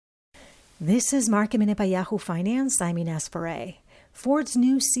This is Market Minute by Yahoo Finance. I'm Ines Ferre. Ford's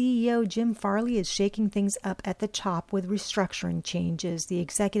new CEO, Jim Farley, is shaking things up at the top with restructuring changes. The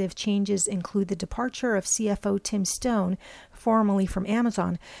executive changes include the departure of CFO Tim Stone, formerly from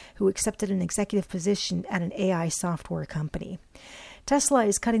Amazon, who accepted an executive position at an AI software company. Tesla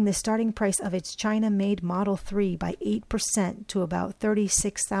is cutting the starting price of its China-made Model 3 by 8% to about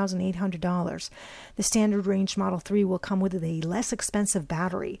 $36,800. The standard range Model 3 will come with a less expensive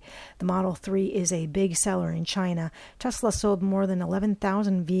battery. The Model 3 is a big seller in China. Tesla sold more than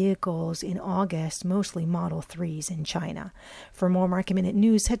 11,000 vehicles in August, mostly Model 3s in China. For more Market Minute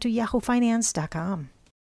news, head to yahoofinance.com.